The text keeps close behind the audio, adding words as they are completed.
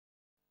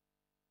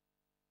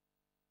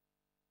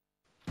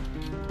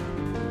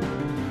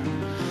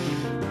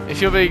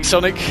If you're being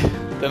Sonic,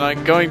 then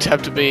I'm going to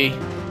have to be...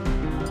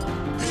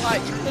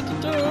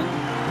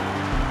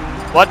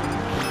 What?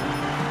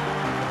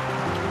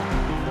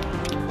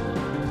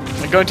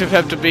 I'm going to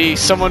have to be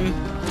someone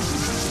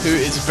who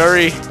is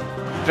very,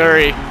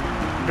 very,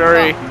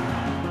 very,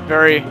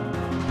 very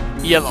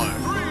yellow.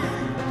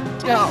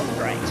 Oh,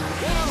 great.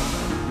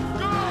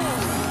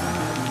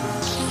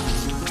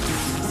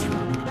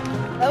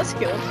 That was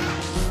cool.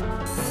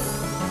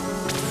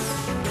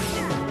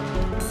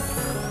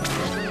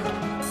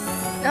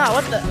 No,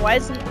 what the? Why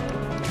isn't...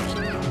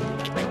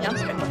 Wait, down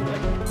straight. What the?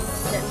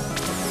 Yeah.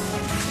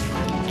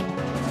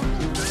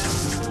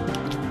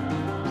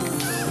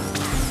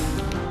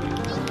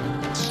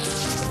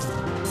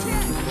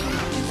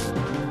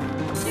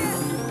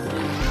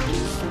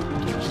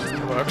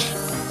 Works.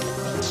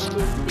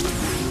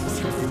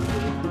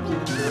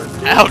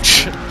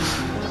 Ouch!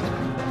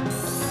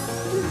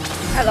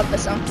 I love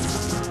this song.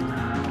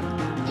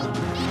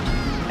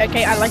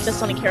 Okay, I like the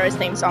Sonic Heroes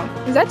theme song.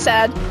 Is that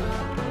sad?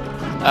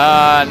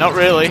 Not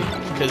really,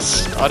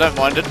 because I don't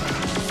mind it.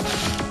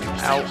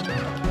 Ow.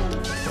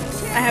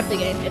 I have the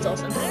game, it's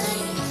awesome.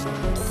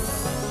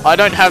 I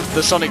don't have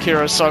the Sonic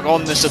Heroes song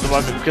on this at the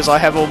moment because I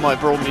have all my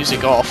Brawl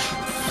music off.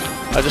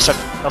 I just have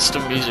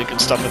custom music and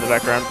stuff in the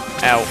background.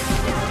 Ow.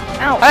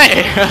 Ow.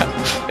 Hey!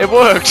 It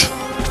worked!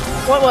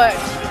 What worked?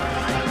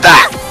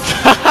 That!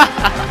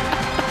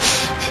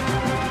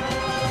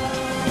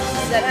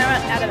 Is that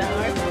out of ammo?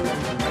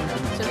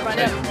 Just find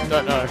out.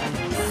 Don't know.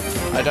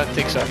 I don't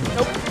think so.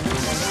 Nope.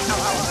 Ow,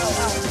 ow, ow,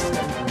 ow.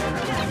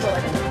 Well, I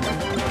didn't.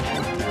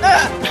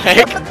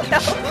 Heck? What the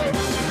hell?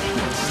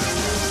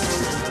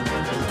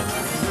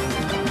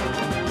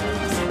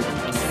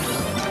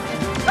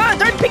 Ah,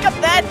 don't pick up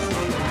that!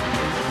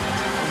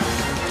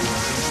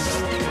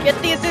 Get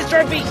the assist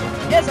trophy!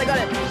 Yes, I got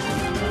it!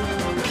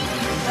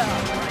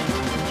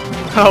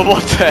 Oh, Oh,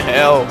 what the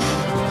hell?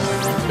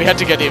 We had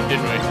to get him,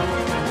 didn't we?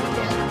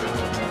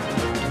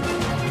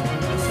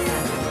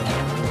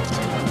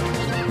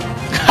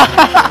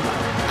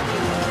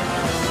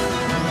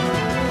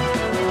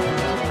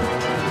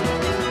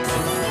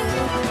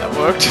 That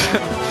worked.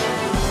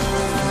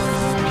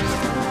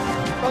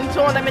 wrong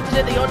tour, I meant to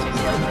do the auto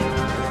slow thing.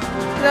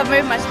 Because I've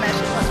moved my smash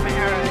and plus my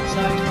arrow, so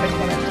I'm supposed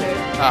to that too.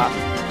 Ah.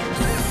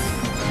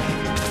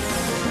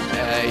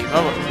 You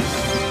know what?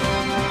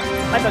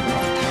 My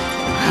Pokemon.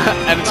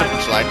 And it's a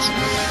flag.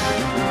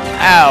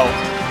 Ow!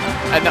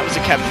 And that was a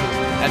capture.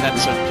 And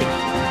that's a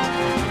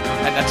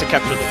and that's a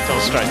capture that fell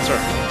straight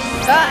through.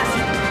 Ah!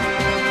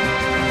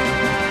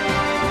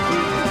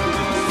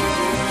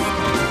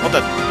 What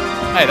the?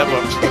 Hey, that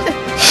worked.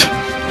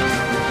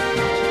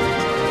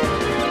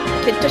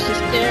 Kid touch this.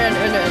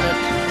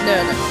 No.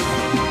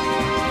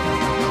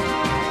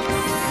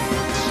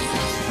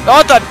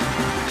 Oh, that!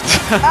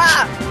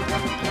 Ah!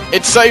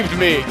 It saved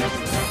me!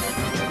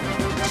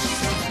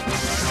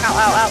 Ow,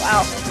 ow, ow,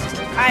 ow.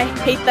 I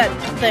hate that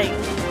thing.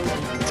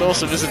 It's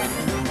awesome, isn't it?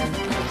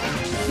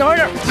 No,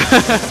 no.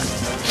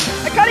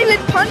 I can't even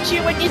punch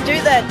you when you do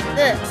that.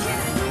 Ugh.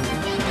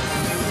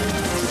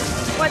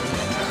 What?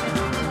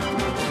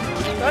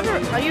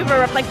 Are you have a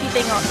reflecty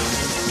thing on?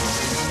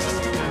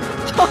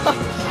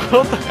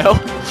 What the hell?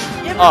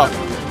 Yeah, Oh.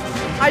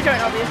 I don't,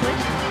 obviously.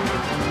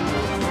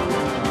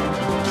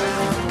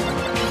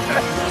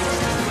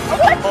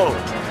 What? Oh.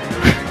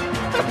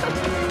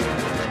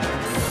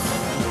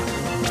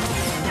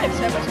 I have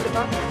so much to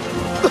buy.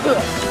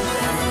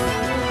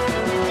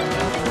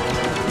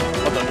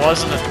 Well, then why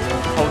isn't it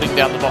holding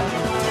down the button?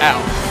 Ow.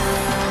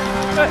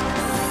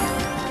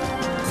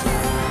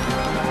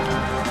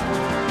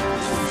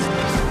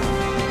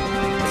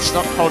 It's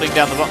not holding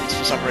down the buttons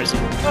for some reason.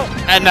 Oh.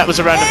 And that was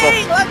a random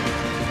Hey, button.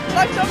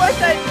 Luck's on my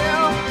side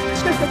now.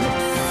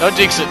 Don't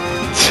jinx it.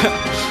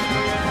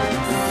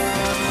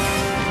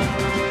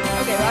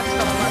 Okay, Luck's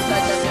not on my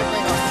side, so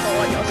definitely not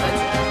on your side.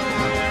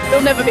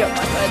 He'll never be on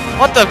my side.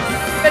 What the?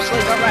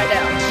 Especially not right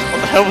now.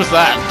 What the hell was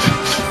that?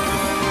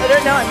 I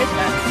don't know, I missed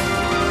that.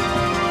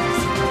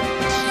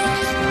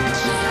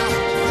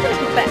 Let's go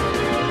get back.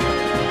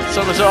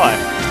 So was I.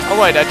 Oh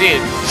wait, I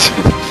did.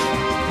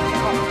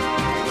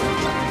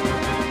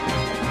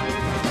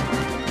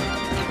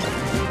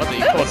 What the?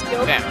 You That was caught?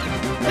 cool. Damn.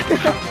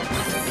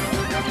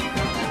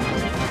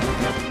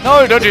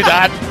 No, don't do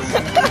that.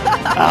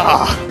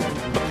 Ah.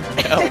 What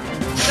the hell?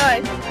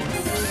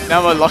 Nice.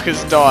 Now my luck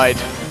has died.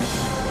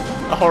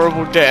 A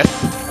horrible death.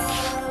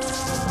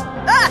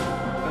 Ah!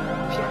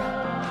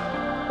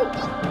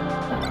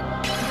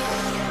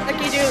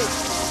 Lucky dude.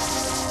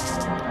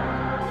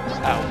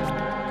 Ow.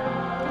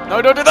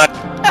 No, don't do that!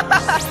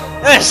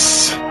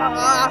 Yes!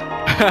 Ah,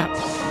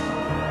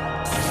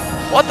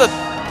 What the?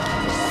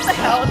 what the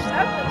hell just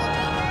happened?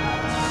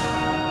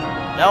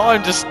 Now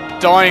I'm just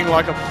dying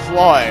like a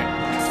fly.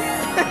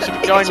 I should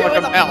be dying Pikachu like a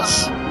with a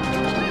mouse.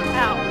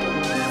 Ow.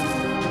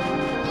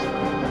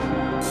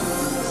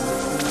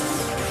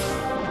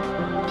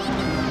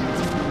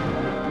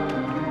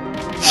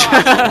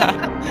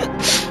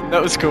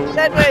 That was cool.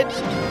 Sandwich.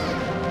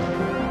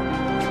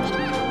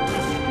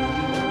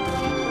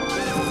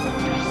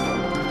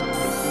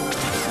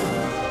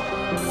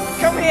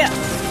 here.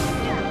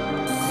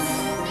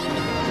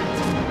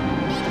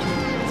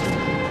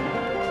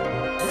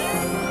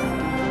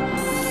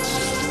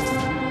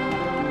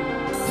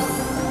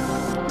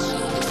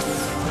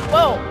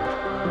 Whoa.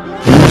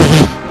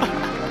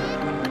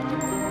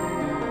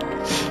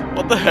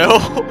 What the hell?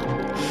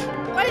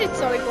 Why did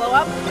Sonic blow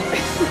up?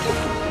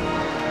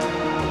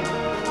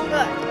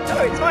 No,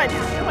 it's mine.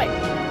 No, wait.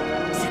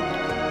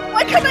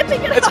 Why can't I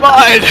pick it up? It's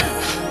mine!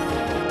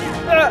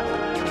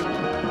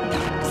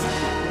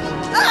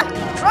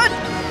 Run!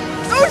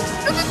 No!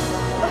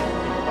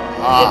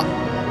 Ah.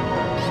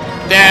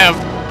 Damn!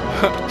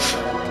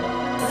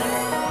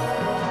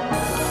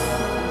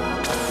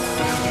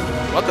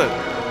 What the?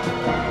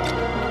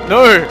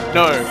 No!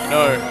 No!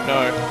 No! No!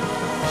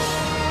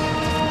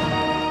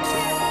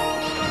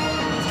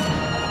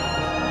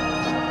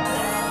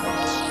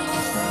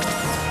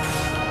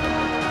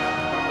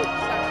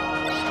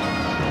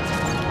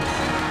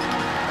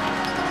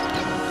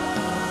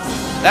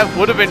 That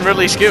would have been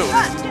really skilled.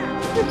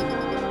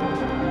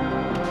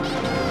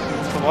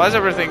 But why is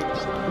everything...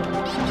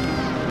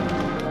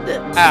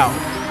 Ow.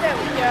 There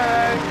we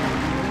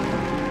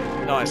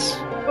go. Nice.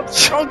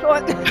 Whoops, wrong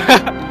one. I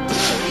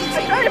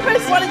tried to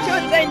press 1 and 2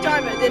 at the same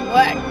time, but it didn't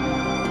work.